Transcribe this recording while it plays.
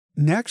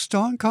Next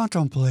on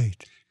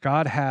Contemplate.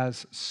 God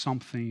has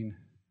something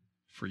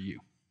for you.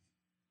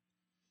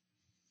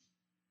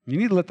 You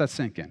need to let that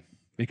sink in.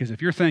 Because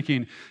if you're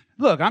thinking,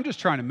 look, I'm just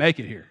trying to make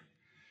it here.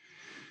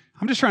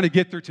 I'm just trying to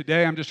get through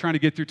today. I'm just trying to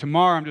get through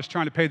tomorrow. I'm just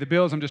trying to pay the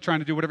bills. I'm just trying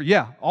to do whatever.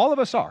 Yeah, all of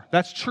us are.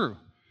 That's true.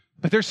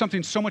 But there's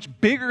something so much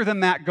bigger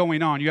than that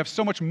going on. You have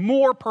so much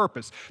more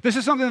purpose. This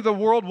is something that the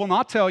world will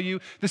not tell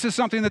you. This is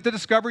something that the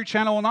Discovery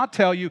Channel will not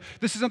tell you.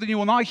 This is something you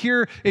will not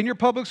hear in your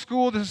public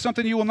school. This is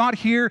something you will not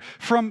hear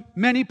from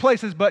many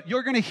places, but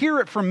you're going to hear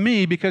it from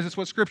me because it's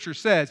what Scripture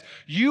says.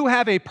 You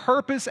have a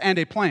purpose and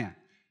a plan.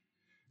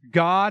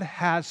 God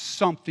has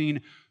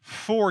something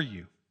for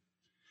you.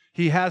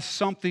 He has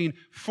something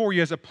for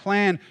you, has a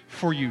plan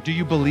for you. Do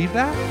you believe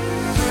that?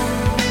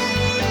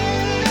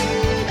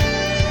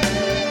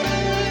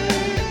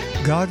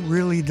 God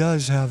really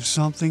does have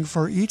something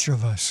for each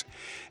of us.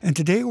 And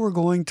today we're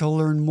going to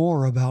learn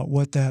more about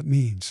what that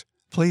means.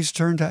 Please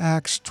turn to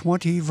Acts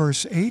 20,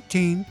 verse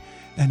 18,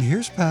 and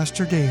here's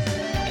Pastor David.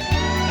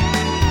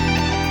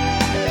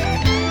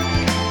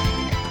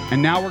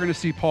 And now we're going to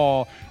see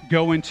Paul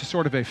go into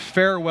sort of a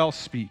farewell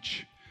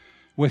speech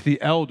with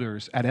the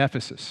elders at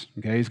Ephesus.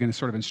 Okay, he's going to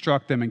sort of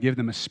instruct them and give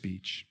them a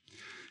speech.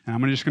 And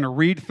I'm just going to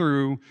read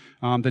through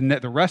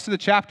the rest of the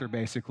chapter,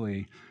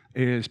 basically,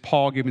 is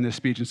Paul giving this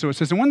speech. And so it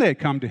says, and when they had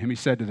come to him, he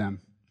said to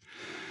them,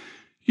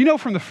 you know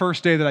from the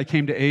first day that I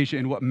came to Asia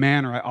in what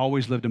manner I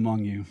always lived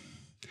among you,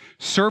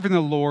 serving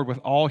the Lord with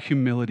all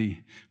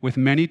humility, with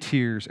many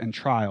tears and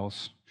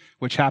trials,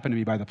 which happened to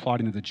me by the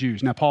plotting of the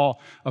Jews. Now,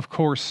 Paul, of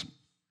course,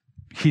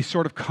 he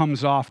sort of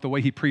comes off, the way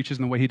he preaches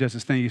and the way he does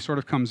his thing, he sort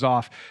of comes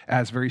off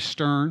as very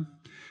stern,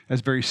 as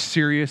very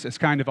serious, as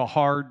kind of a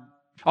hard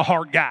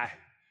guy,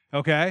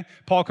 okay?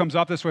 Paul comes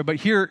off this way, but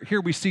here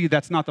we see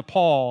that's not the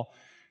Paul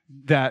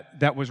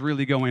that was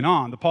really going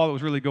on. The Paul that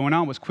was really going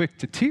on was quick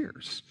to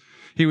tears.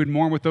 He would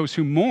mourn with those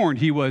who mourned.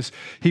 He was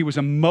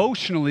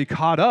emotionally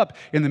caught up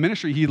in the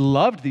ministry. He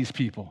loved these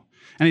people,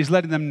 and he's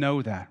letting them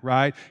know that,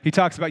 right? He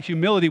talks about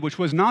humility, which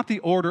was not the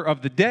order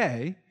of the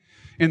day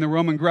in the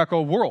Roman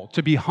Greco world.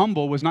 To be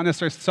humble was not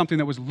necessarily something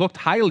that was looked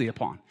highly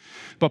upon.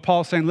 But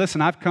Paul's saying,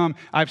 listen,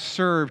 I've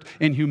served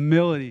in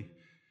humility.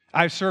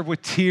 I've served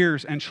with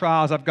tears and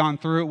trials. I've gone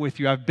through it with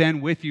you. I've been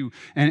with you,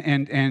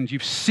 and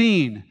you've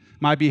seen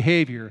my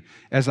behavior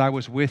as I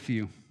was with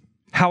you.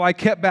 How I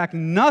kept back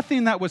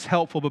nothing that was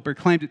helpful, but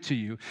proclaimed it to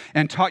you,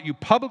 and taught you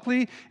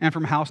publicly and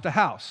from house to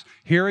house.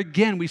 Here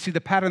again, we see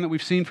the pattern that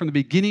we've seen from the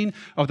beginning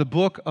of the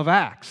book of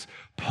Acts.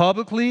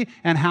 Publicly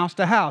and house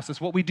to house. That's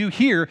what we do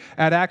here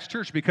at Acts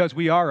Church because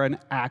we are an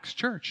Acts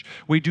church.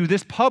 We do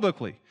this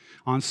publicly.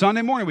 On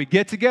Sunday morning, we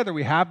get together,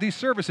 we have these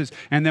services,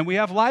 and then we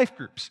have life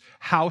groups,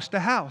 house to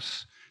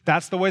house.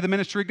 That's the way the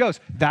ministry goes.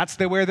 That's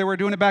the way they were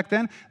doing it back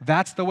then.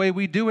 That's the way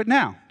we do it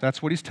now.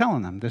 That's what he's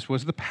telling them. This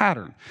was the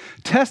pattern.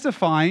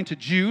 Testifying to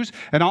Jews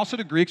and also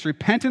to Greeks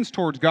repentance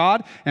towards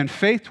God and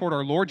faith toward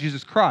our Lord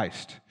Jesus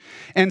Christ.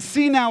 And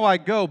see now I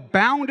go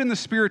bound in the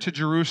Spirit to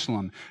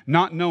Jerusalem,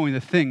 not knowing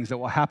the things that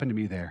will happen to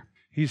me there.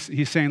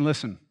 He's saying,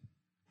 listen,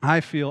 I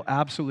feel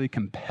absolutely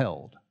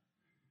compelled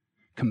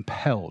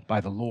by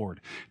the Lord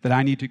that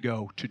I need to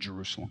go to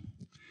Jerusalem.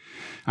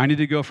 I need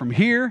to go from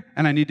here,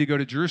 and I need to go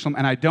to Jerusalem,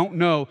 and I don't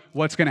know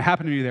what's going to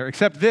happen to me there,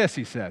 except this,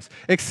 he says,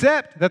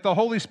 except that the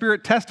Holy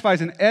Spirit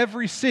testifies in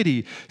every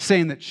city,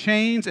 saying that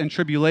chains and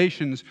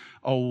tribulations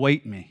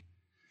await me.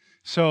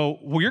 So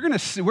we're going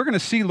to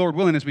see, Lord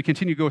willing, as we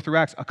continue to go through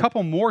Acts, a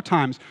couple more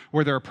times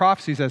where there are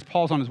prophecies as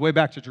Paul's on his way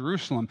back to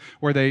Jerusalem,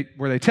 where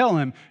they tell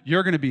him,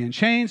 you're going to be in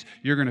chains,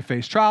 you're going to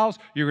face trials,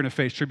 you're going to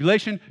face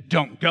tribulation.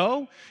 Don't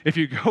go. If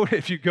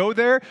you go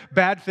there,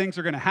 bad things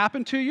are going to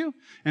happen to you.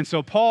 And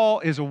so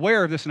Paul is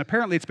aware of this, and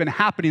apparently it's been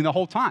happening the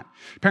whole time.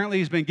 Apparently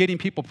he's been getting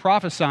people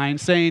prophesying,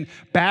 saying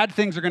bad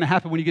things are going to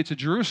happen when you get to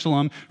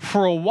Jerusalem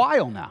for a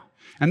while now.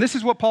 And this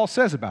is what Paul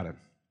says about it.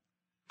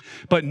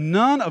 But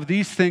none of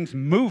these things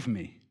move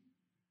me,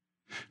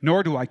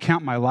 nor do I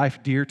count my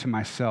life dear to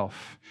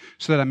myself,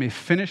 so that I may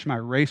finish my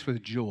race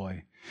with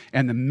joy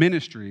and the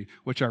ministry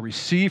which I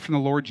received from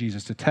the Lord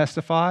Jesus to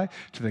testify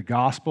to the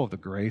gospel of the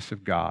grace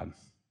of God. And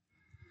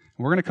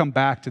we're going to come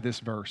back to this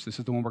verse. This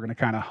is the one we're going to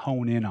kind of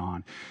hone in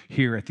on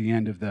here at the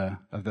end of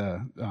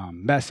the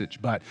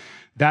message. But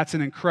that's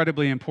an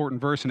incredibly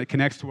important verse, and it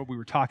connects to what we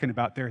were talking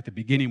about there at the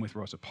beginning with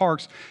Rosa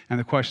Parks and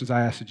the questions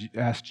I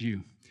asked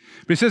you.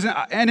 But he says,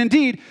 and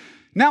indeed,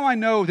 now I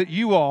know that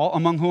you all,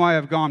 among whom I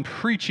have gone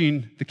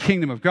preaching the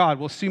kingdom of God,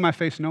 will see my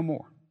face no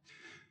more.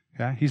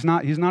 Okay? He's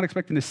not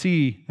expecting to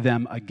see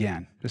them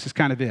again. This is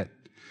kind of it.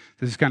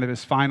 This is kind of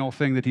his final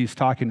thing that he's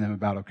talking to them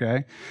about,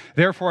 okay?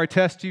 Therefore I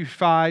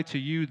testify to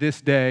you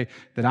this day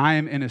that I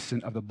am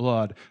innocent of the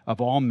blood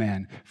of all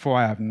men, for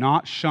I have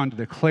not shunned to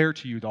declare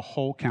to you the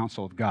whole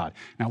counsel of God.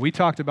 Now, we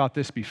talked about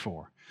this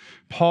before.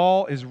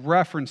 Paul is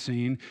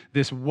referencing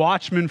this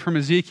watchman from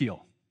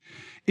Ezekiel.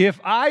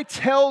 If I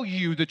tell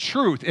you the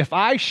truth, if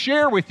I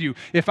share with you,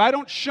 if I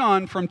don't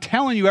shun from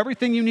telling you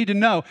everything you need to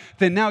know,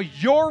 then now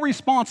you're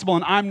responsible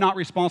and I'm not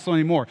responsible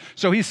anymore.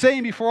 So he's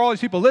saying before all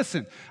these people,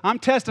 listen, I'm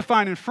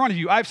testifying in front of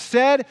you. I've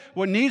said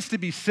what needs to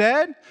be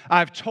said.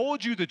 I've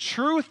told you the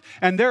truth,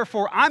 and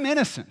therefore I'm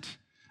innocent.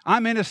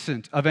 I'm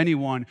innocent of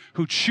anyone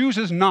who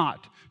chooses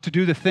not to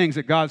do the things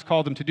that God's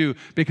called them to do,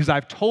 because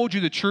I've told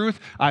you the truth,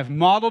 I've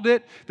modeled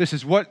it, this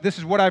is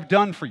what I've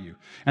done for you.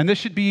 And this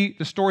should be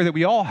the story that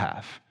we all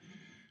have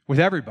with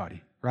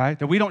everybody, right?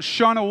 That we don't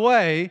shun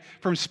away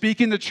from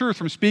speaking the truth,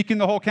 from speaking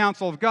the whole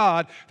counsel of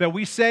God, that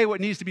we say what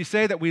needs to be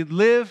said, that we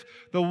live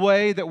the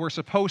way that we're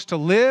supposed to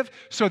live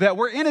so that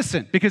we're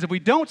innocent. Because if we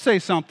don't say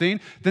something,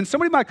 then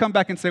somebody might come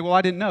back and say, well,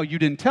 I didn't know, you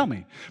didn't tell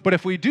me. But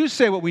if we do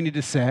say what we need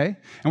to say,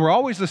 and we're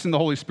always listening to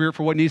the Holy Spirit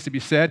for what needs to be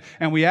said,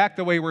 and we act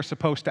the way we're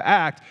supposed to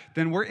act,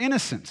 then we're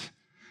innocent.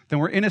 Then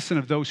we're innocent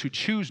of those who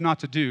choose not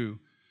to do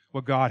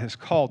what God has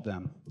called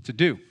them to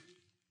do.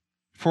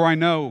 For I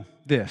know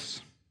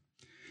this,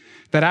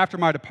 that after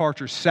my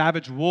departure,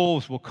 savage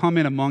wolves will come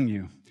in among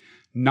you,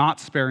 not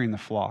sparing the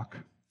flock.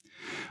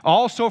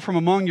 Also from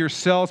among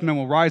yourselves men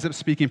will rise up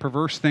speaking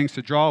perverse things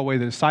to draw away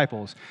the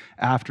disciples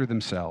after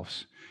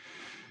themselves.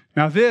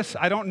 Now this,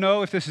 I don't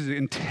know if this is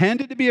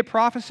intended to be a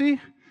prophecy,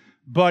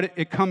 but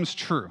it comes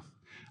true.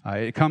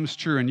 It comes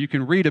true, and you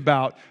can read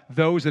about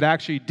those that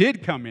actually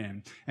did come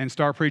in and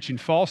start preaching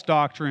false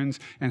doctrines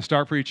and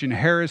start preaching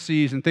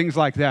heresies and things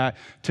like that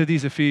to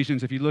these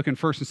Ephesians. If you look in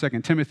 1st and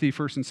 2nd Timothy,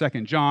 1st and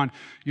 2nd John,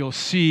 you'll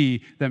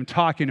see them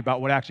talking about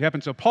what actually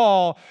happened. So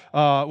Paul,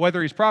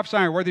 whether he's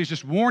prophesying or whether he's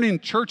just warning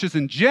churches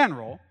in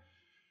general,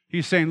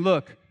 he's saying,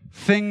 look,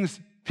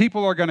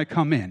 people are going to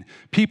come in.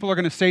 People are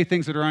going to say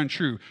things that are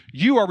untrue.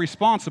 You are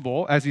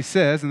responsible, as he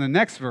says in the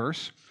next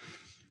verse,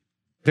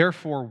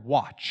 therefore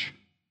watch.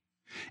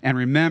 And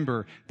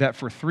remember that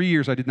for 3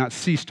 years I did not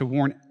cease to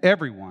warn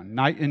everyone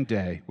night and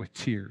day with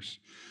tears.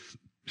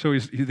 So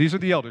these are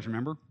the elders,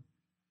 remember?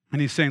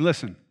 And he's saying,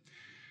 listen,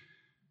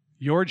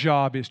 your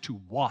job is to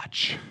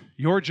watch.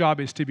 Your job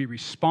is to be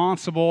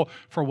responsible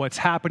for what's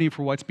happening,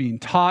 for what's being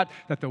taught,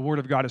 that the Word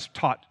of God is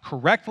taught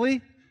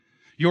correctly.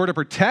 You're to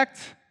protect.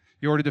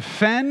 You're to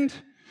defend.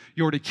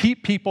 You're to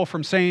keep people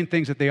from saying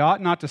things that they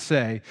ought not to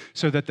say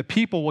so that the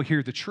people will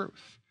hear the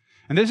truth.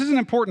 And this is an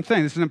important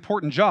thing. This is an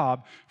important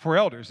job for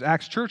elders.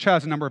 Acts Church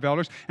has a number of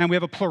elders, and we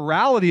have a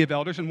plurality of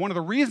elders. And one of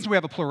the reasons we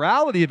have a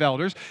plurality of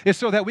elders is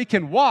so that we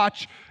can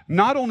watch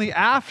not only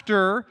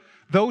after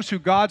those who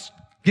God's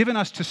given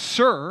us to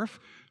serve,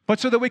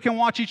 but so that we can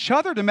watch each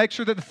other to make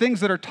sure that the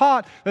things that are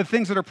taught, the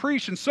things that are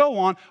preached and so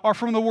on, are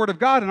from the Word of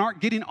God and aren't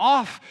getting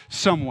off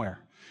somewhere.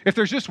 If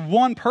there's just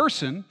one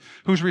person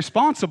who's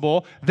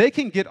responsible, they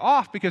can get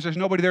off because there's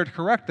nobody there to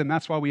correct them.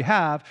 That's why we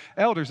have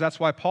elders.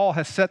 That's why Paul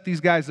has set these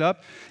guys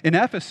up in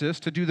Ephesus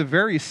to do the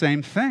very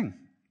same thing.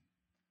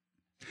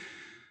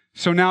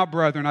 So now,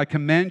 brethren, I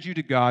commend you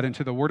to God and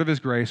to the word of his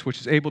grace,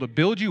 which is able to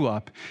build you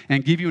up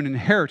and give you an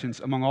inheritance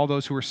among all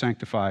those who are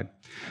sanctified.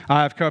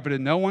 I have coveted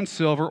no one's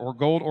silver or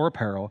gold or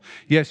apparel.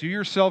 Yes, you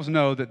yourselves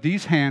know that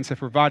these hands have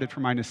provided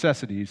for my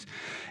necessities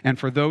and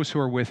for those who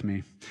are with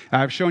me. I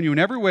have shown you in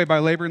every way by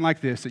laboring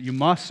like this that you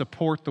must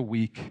support the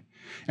weak.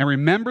 And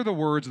remember the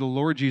words of the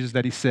Lord Jesus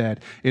that he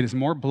said, it is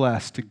more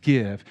blessed to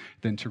give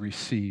than to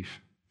receive.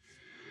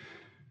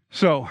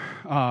 So,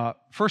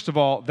 first of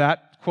all,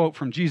 that quote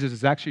from Jesus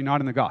is actually not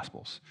in the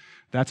Gospels.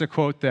 That's a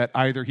quote that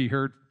either he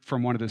heard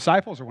from one of the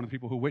disciples or one of the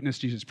people who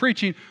witnessed Jesus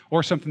preaching,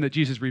 or something that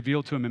Jesus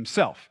revealed to him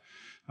himself.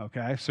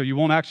 Okay, so you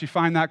won't actually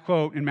find that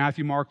quote in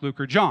Matthew, Mark, Luke,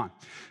 or John.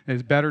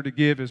 It's better to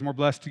give, it's more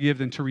blessed to give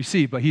than to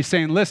receive. But he's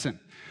saying, listen,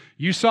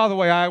 you saw the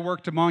way I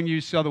worked among you,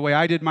 you saw the way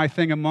I did my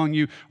thing among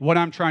you. What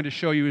I'm trying to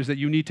show you is that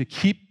you need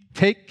to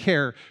take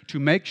care to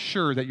make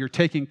sure that you're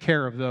taking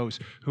care of those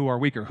who are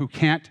weaker, who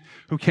can't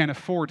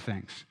afford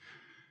things,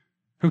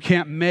 who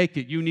can't make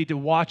it. You need to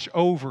watch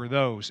over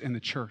those in the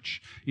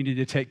church. You need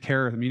to take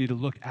care of them. You need to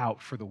look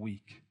out for the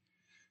weak.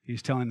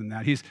 He's telling them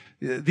that.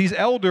 These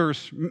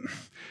elders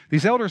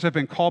have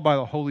been called by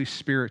the Holy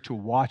Spirit to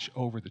watch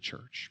over the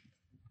church.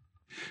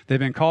 They've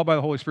been called by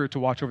the Holy Spirit to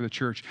watch over the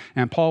church,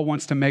 and Paul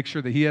wants to make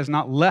sure that he has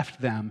not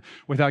left them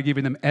without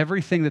giving them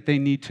everything that they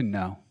need to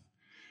know.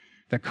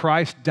 That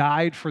Christ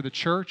died for the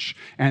church,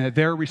 and that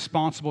they're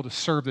responsible to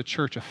serve the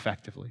church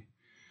effectively.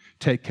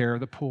 Take care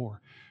of the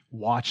poor.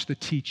 Watch the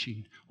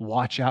teaching.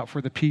 Watch out for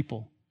the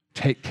people.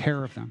 Take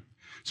care of them.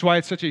 That's why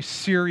it's such a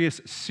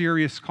serious,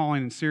 serious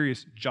calling and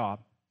serious job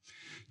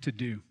to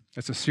do.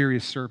 It's a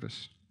serious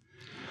service.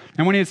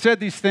 And when he had said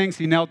these things,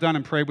 he knelt down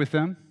and prayed with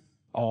them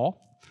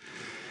all.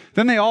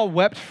 Then they all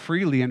wept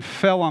freely and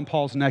fell on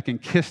Paul's neck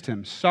and kissed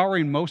him,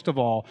 sorrowing most of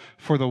all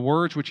for the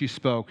words which he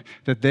spoke,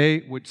 that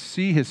they would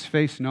see his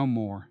face no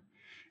more.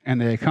 And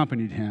they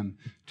accompanied him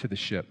to the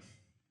ship.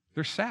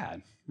 They're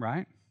sad,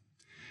 right?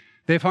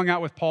 They've hung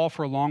out with Paul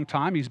for a long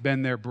time. He's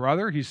been their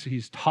brother.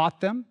 He's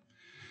taught them.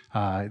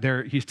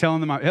 He's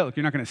telling them, hey, look,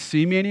 you're not going to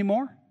see me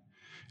anymore.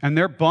 And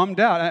they're bummed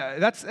out.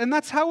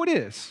 That's how it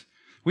is.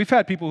 We've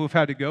had people who've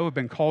had to go, who've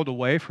been called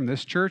away from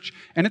this church,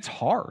 and it's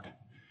hard.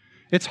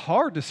 It's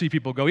hard to see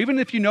people go. Even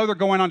if you know they're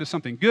going on to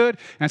something good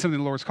and something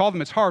the Lord's called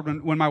them, it's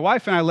hard. When my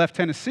wife and I left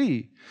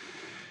Tennessee,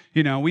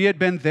 we had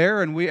been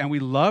there and we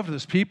loved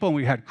those people and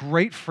we had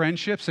great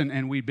friendships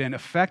and we'd been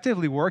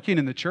effectively working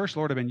in the church. The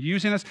Lord had been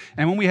using us.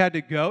 And when we had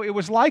to go, it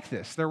was like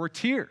this. There were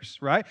tears,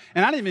 right?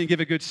 And I didn't even give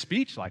a good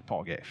speech like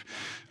Paul gave.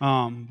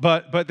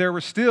 But there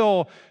were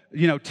still,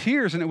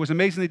 tears, and it was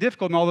amazingly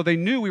difficult. And although they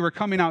knew we were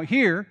coming out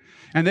here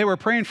and they were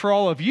praying for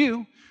all of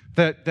you,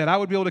 that I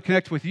would be able to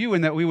connect with you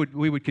and that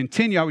I would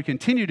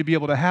continue to be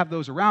able to have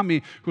those around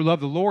me who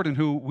love the Lord and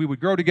who we would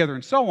grow together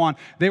and so on.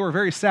 They were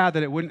very sad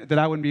that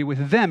I wouldn't be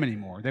with them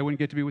anymore. They wouldn't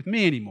get to be with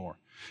me anymore.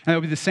 And it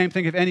would be the same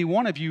thing if any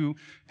one of you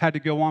had to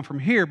go on from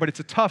here, but it's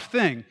a tough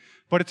thing.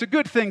 But it's a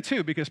good thing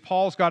too, because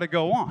Paul's got to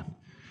go on.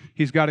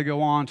 He's got to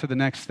go on to the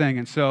next thing.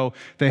 And so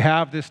they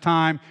have this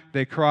time,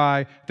 they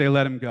cry, they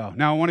let him go.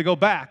 Now I want to go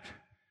back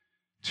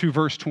to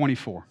verse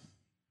 24,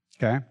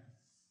 okay?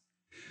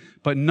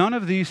 But none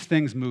of these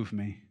things move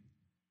me,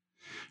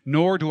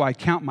 nor do I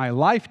count my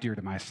life dear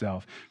to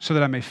myself, so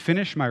that I may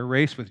finish my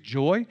race with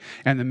joy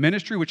and the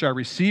ministry which I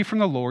received from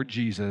the Lord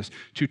Jesus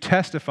to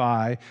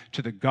testify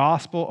to the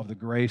gospel of the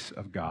grace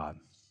of God.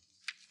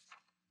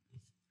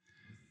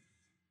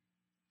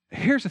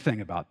 Here's the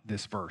thing about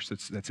this verse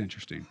that's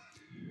interesting.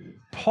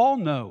 Paul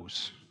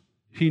knows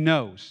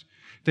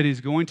that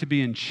he's going to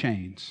be in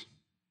chains,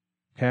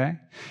 okay?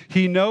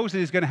 He knows that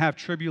he's going to have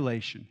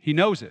tribulation. He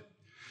knows it.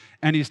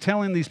 And he's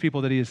telling these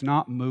people that he is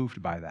not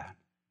moved by that.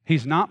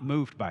 He's not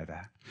moved by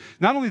that.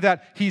 Not only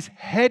that, he's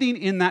heading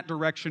in that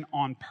direction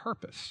on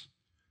purpose.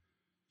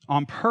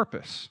 On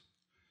purpose.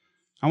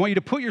 I want you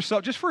to put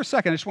yourself, just for a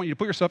second, I just want you to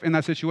put yourself in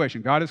that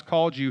situation. God has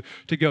called you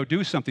to go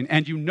do something,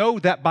 and you know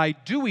that by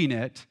doing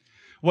it,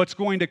 what's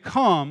going to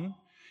come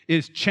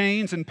is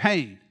chains and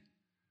pain.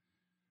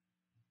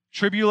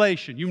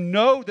 Tribulation. You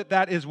know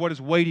that is what is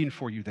waiting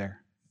for you there.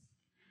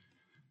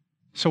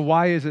 So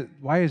why is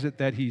it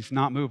that he's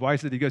not moved? Why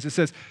is it that he goes?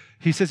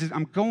 He says,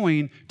 I'm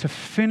going to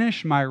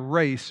finish my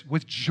race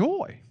with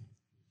joy.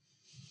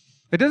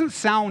 It doesn't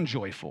sound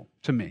joyful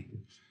to me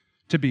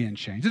to be in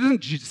chains. It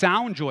doesn't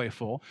sound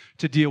joyful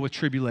to deal with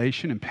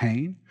tribulation and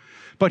pain,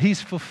 but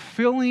he's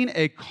fulfilling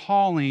a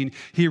calling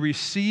he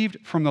received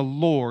from the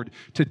Lord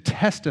to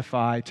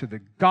testify to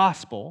the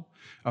gospel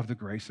of the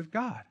grace of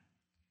God.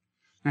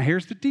 Now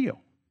here's the deal.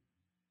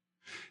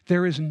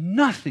 There is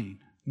nothing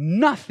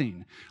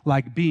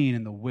like being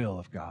in the will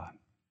of God.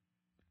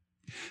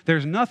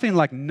 There's nothing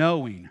like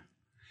knowing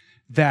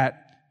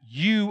that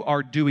you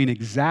are doing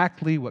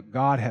exactly what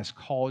God has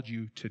called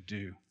you to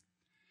do.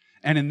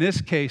 And in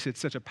this case,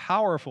 it's such a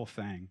powerful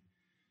thing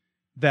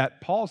that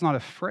Paul's not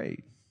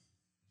afraid.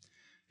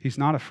 He's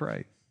not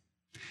afraid.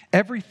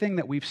 Everything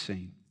that we've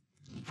seen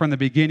from the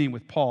beginning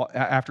with Paul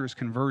after his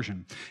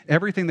conversion,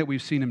 everything that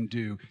we've seen him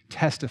do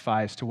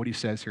testifies to what he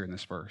says here in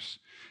this verse.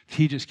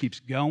 He just keeps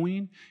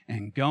going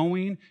and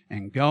going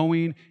and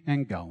going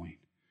and going,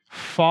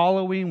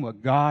 following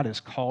what God has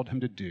called him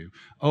to do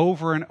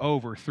over and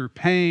over through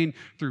pain,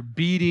 through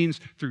beatings,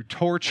 through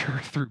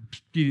torture, through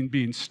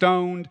being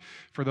stoned.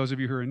 For those of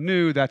you who are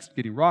new, that's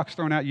getting rocks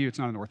thrown at you. It's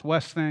not a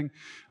Northwest thing.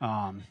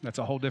 That's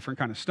a whole different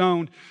kind of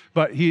stoned.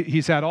 But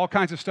he's had all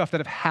kinds of stuff that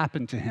have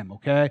happened to him,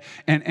 okay?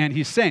 And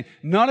he's saying,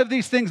 none of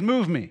these things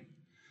move me.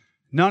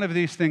 None of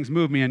these things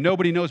move me. And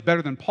nobody knows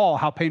better than Paul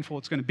how painful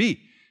it's going to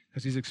be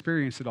because he's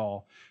experienced it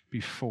all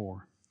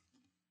before.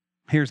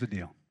 Here's the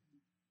deal.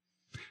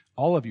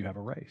 All of you have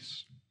a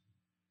race.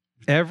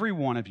 Every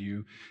one of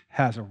you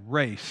has a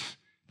race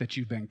that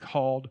you've been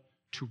called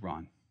to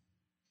run.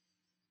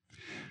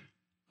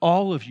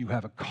 All of you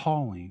have a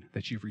calling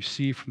that you've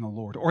received from the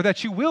Lord or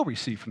that you will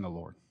receive from the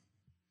Lord.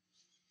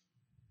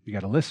 You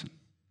got to listen.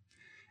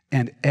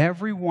 And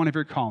every one of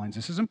your callings,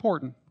 this is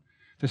important,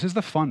 this is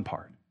the fun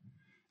part.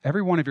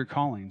 Every one of your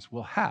callings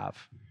will have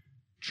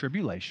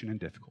tribulation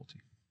and difficulty.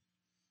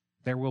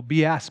 There will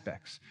be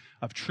aspects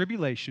of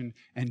tribulation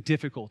and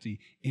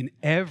difficulty in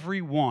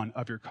every one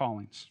of your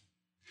callings.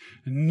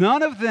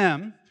 None of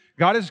them,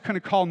 God is going to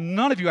call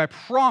none of you, I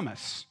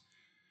promise.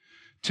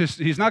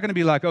 He's not going to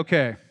be like,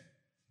 okay,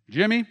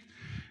 Jimmy,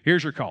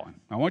 here's your calling.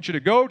 I want you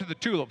to go to the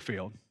tulip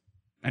field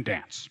and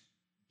dance.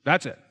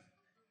 That's it.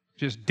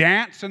 Just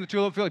dance in the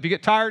tulip field. If you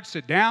get tired,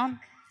 sit down,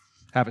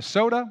 have a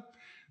soda.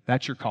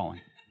 That's your calling.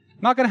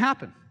 Not going to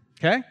happen,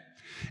 okay?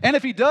 And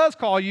if he does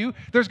call you,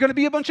 there's going to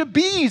be a bunch of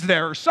bees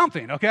there or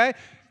something, okay?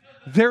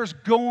 There's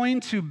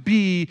going to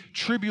be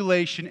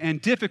tribulation and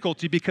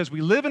difficulty because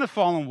we live in a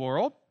fallen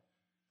world,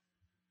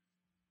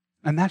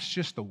 and that's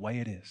just the way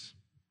it is.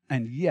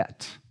 And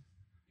yet,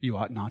 you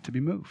ought not to be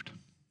moved.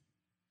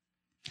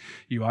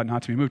 You ought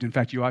not to be moved. In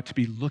fact, you ought to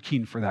be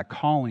looking for that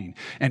calling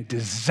and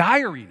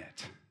desiring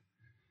it.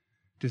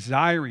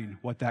 Desiring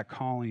what that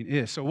calling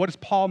is. So what does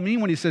Paul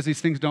mean when he says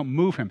these things don't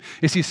move him?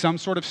 Is he some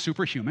sort of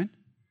superhuman?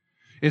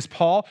 Is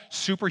Paul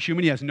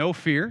superhuman? He has no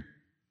fear?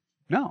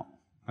 No,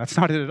 that's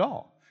not it at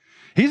all.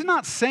 He's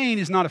not saying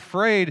he's not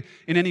afraid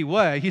in any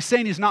way. He's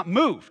saying he's not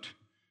moved.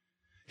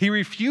 He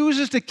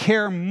refuses to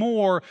care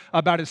more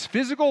about his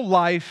physical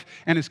life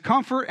and his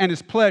comfort and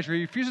his pleasure.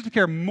 He refuses to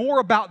care more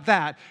about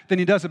that than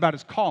he does about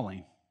his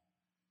calling.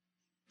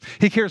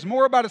 He cares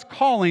more about his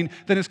calling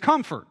than his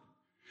comfort.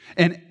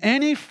 And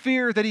any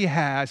fear that he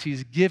has,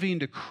 he's giving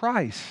to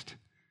Christ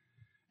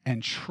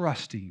and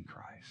trusting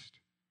Christ.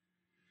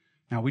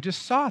 Now, we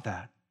just saw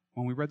that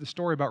when we read the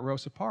story about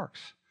Rosa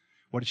Parks.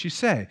 What did she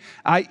say?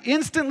 I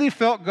instantly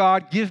felt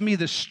God give me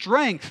the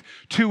strength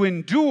to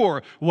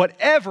endure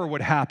whatever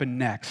would happen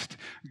next.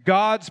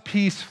 God's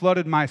peace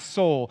flooded my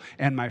soul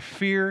and my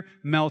fear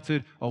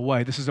melted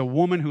away. This is a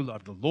woman who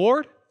loved the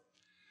Lord.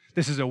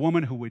 This is a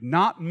woman who would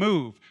not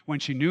move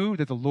when she knew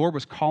that the Lord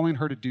was calling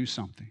her to do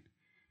something.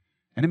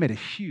 And it made a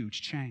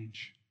huge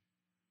change.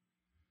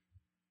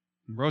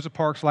 Rosa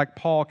Parks, like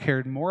Paul,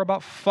 cared more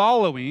about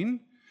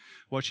following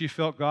what she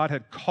felt God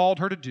had called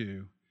her to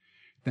do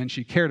than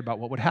she cared about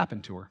what would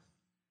happen to her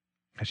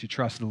as she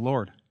trusted the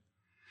Lord.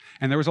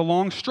 And there was a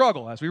long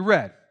struggle, as we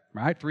read,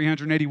 right?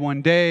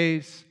 381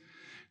 days.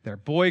 They're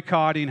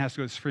boycotting, has to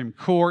go to the Supreme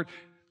Court.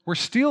 We're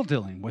still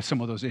dealing with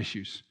some of those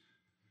issues.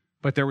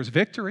 But there was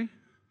victory.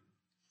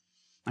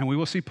 And we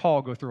will see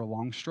Paul go through a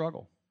long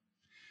struggle.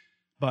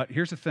 But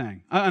here's the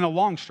thing, and a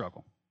long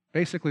struggle,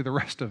 basically the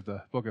rest of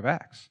the book of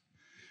Acts.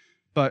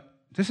 But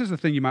this is the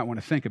thing you might want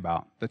to think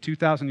about, that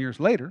 2,000 years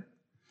later,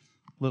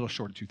 a little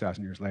short of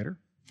 2,000 years later,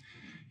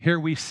 here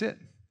we sit,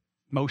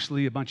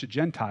 mostly a bunch of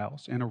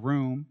Gentiles in a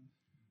room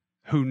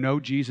who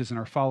know Jesus and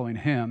are following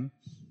him,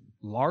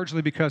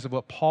 largely because of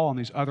what Paul and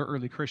these other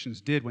early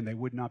Christians did when they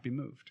would not be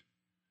moved.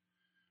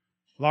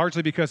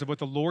 Largely because of what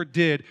the Lord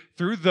did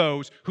through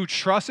those who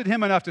trusted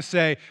him enough to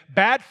say,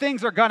 bad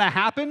things are going to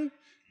happen,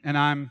 and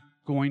I'm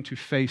going to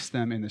face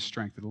them in the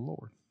strength of the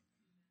Lord.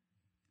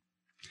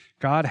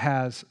 God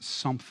has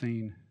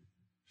something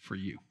for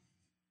you.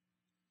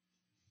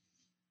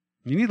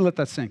 You need to let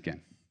that sink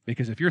in.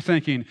 Because if you're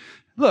thinking,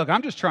 look,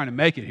 I'm just trying to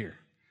make it here.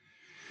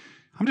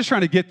 I'm just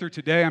trying to get through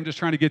today. I'm just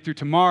trying to get through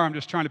tomorrow. I'm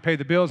just trying to pay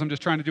the bills. I'm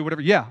just trying to do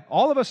whatever. Yeah,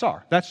 all of us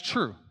are. That's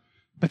true.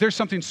 But there's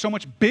something so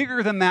much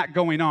bigger than that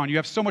going on. You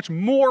have so much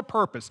more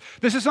purpose.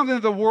 This is something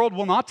that the world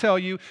will not tell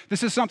you.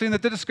 This is something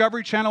that the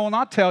Discovery Channel will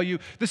not tell you.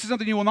 This is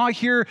something you will not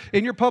hear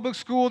in your public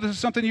school. This is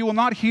something you will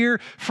not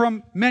hear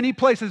from many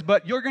places,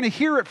 but you're going to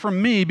hear it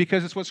from me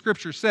because it's what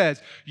Scripture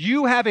says.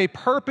 You have a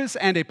purpose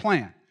and a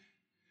plan.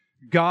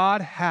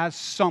 God has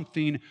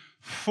something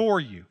for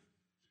you.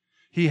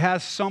 He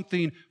has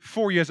something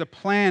for you, has a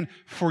plan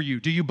for you.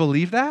 Do you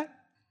believe that?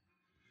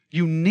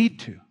 You need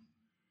to,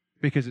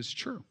 because it's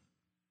true.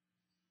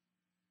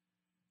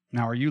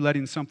 Now, are you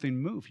letting something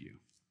move you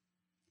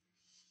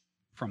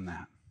from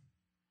that?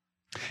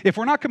 If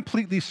we're not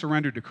completely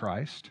surrendered to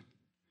Christ,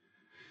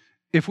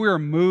 if we are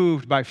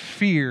moved by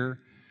fear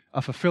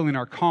of fulfilling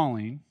our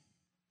calling,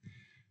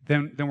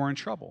 then we're in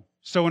trouble.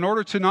 So in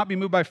order to not be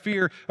moved by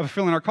fear of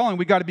fulfilling our calling,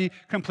 we got to be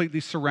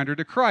completely surrendered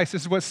to Christ.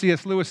 This is what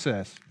C.S. Lewis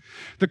says.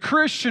 The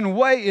Christian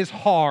way is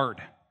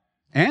hard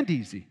and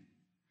easy.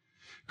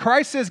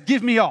 Christ says,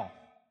 give me all.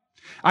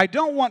 I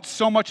don't want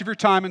so much of your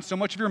time and so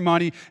much of your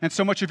money and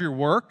so much of your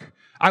work.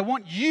 I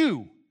want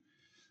you.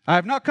 I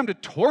have not come to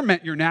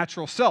torment your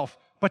natural self,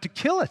 but to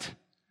kill it.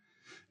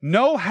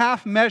 No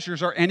half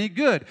measures are any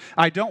good.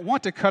 I don't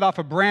want to cut off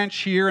a branch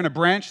here and a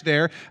branch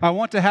there. I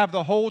want to have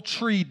the whole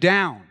tree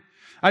down.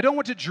 I don't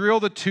want to drill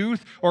the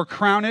tooth or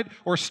crown it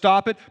or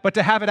stop it, but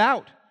to have it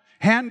out.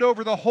 Hand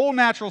over the whole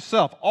natural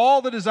self,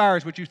 all the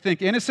desires which you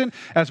think innocent,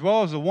 as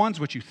well as the ones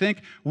which you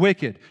think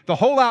wicked. The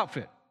whole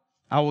outfit.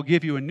 I will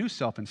give you a new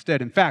self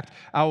instead. In fact,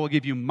 I will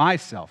give you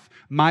myself.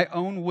 My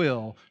own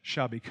will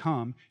shall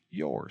become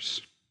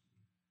yours.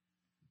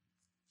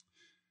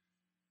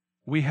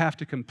 We have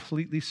to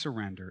completely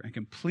surrender and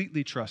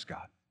completely trust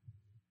God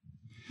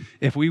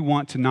if we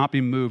want to not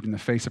be moved in the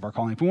face of our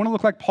calling. If we want to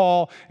look like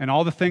Paul and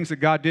all the things that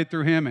God did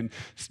through him and,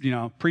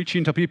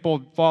 preaching till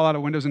people fall out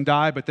of windows and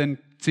die, but then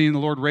seeing the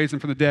Lord raise them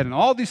from the dead and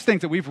all these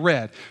things that we've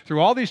read through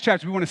all these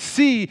chapters, we want to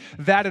see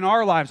that in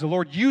our lives, the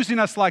Lord using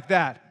us like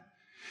that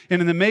in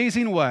an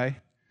amazing way,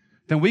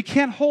 then we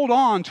can't hold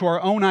on to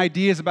our own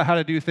ideas about how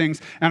to do things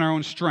and our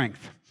own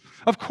strength.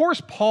 Of course,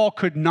 Paul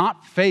could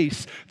not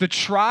face the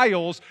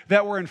trials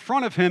that were in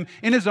front of him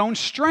in his own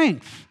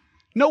strength.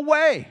 No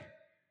way.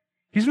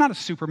 He's not a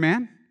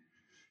Superman.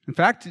 In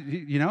fact,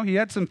 he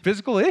had some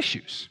physical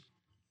issues.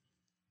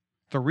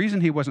 The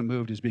reason he wasn't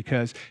moved is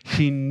because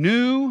he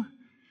knew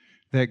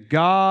that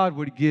God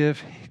would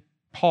give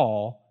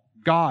Paul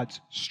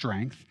God's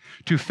strength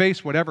to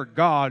face whatever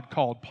God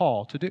called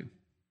Paul to do.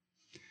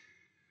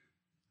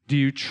 Do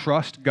you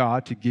trust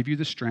God to give you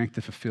the strength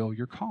to fulfill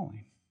your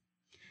calling?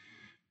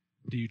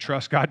 Do you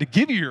trust God to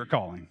give you your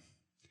calling?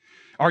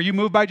 Are you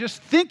moved by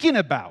just thinking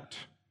about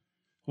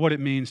what it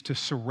means to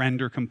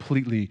surrender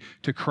completely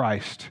to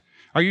Christ?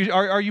 Are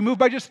you moved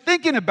by just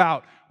thinking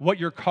about what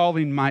your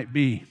calling might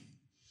be?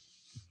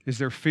 Is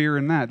there fear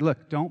in that?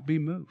 Look, don't be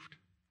moved.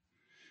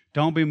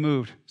 Don't be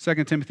moved.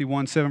 2 Timothy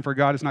 1:7, for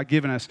God has not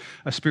given us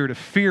a spirit of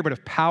fear, but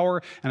of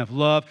power and of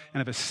love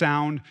and of a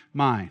sound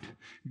mind.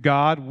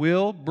 God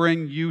will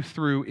bring you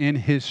through in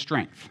His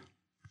strength.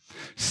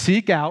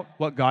 Seek out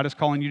what God is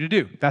calling you to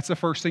do. That's the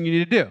first thing you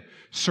need to do.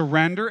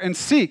 Surrender and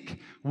seek.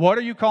 What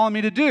are you calling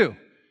me to do?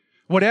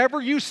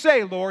 Whatever you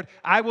say, Lord,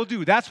 I will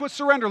do. That's what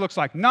surrender looks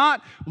like.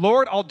 Not,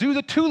 Lord, I'll do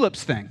the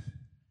tulips thing.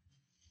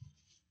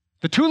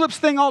 The tulips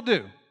thing I'll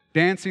do.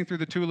 Dancing through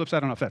the tulips, I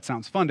don't know if that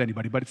sounds fun to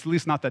anybody, but it's at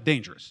least not that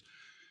dangerous.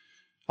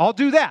 I'll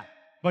do that,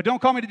 but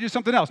don't call me to do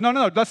something else.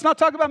 No. Let's not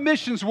talk about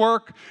missions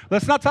work.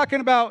 Let's not talk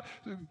about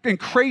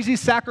crazy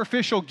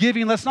sacrificial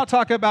giving. Let's not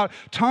talk about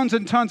tons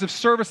and tons of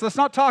service. Let's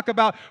not talk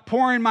about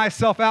pouring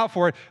myself out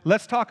for it.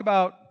 Let's talk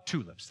about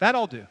tulips. That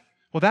I'll do.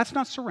 Well, that's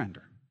not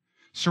surrender.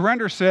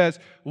 Surrender says,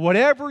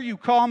 whatever you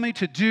call me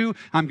to do,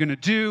 I'm going to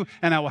do,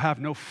 and I will have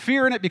no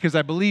fear in it because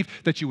I believe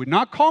that you would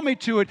not call me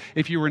to it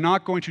if you were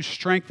not going to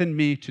strengthen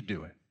me to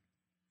do it.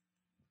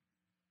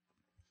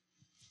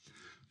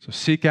 So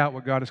seek out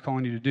what God is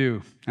calling you to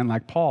do. And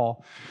like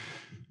Paul,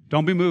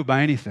 don't be moved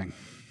by anything.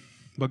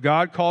 What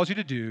God calls you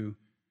to do,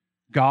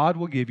 God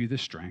will give you the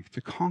strength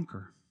to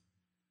conquer.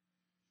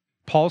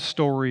 Paul's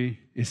story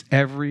is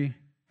every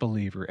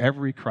believer,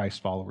 every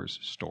Christ follower's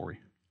story.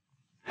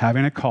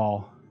 Having a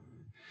call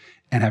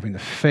and having the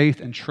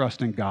faith and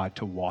trust in God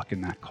to walk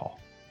in that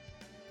call.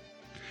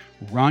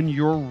 Run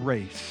your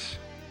race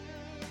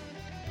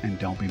and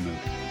don't be moved.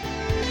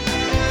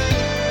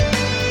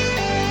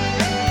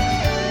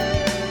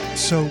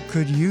 So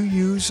could you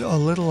use a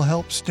little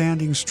help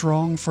standing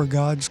strong for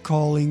God's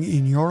calling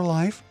in your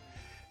life?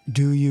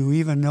 Do you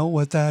even know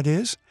what that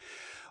is?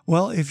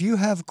 Well, if you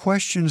have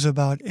questions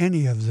about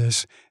any of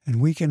this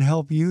and we can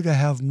help you to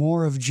have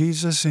more of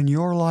Jesus in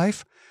your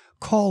life,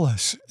 call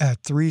us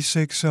at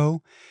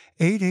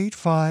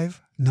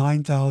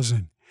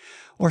 360-885-9000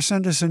 or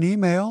send us an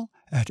email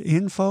at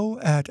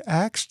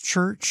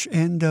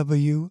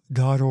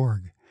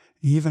info@axchurchnw.org.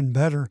 Even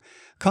better,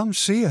 come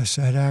see us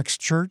at Axe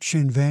Church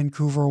in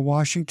Vancouver,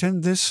 Washington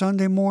this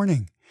Sunday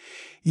morning.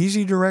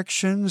 Easy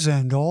directions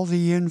and all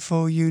the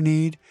info you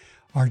need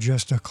are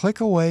just a click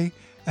away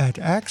at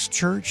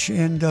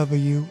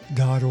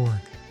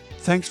axchurchnw.org.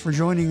 Thanks for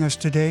joining us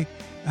today,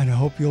 and I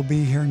hope you'll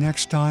be here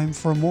next time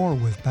for more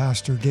with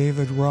Pastor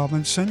David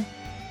Robinson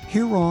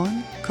here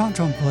on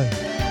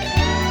Contemplate.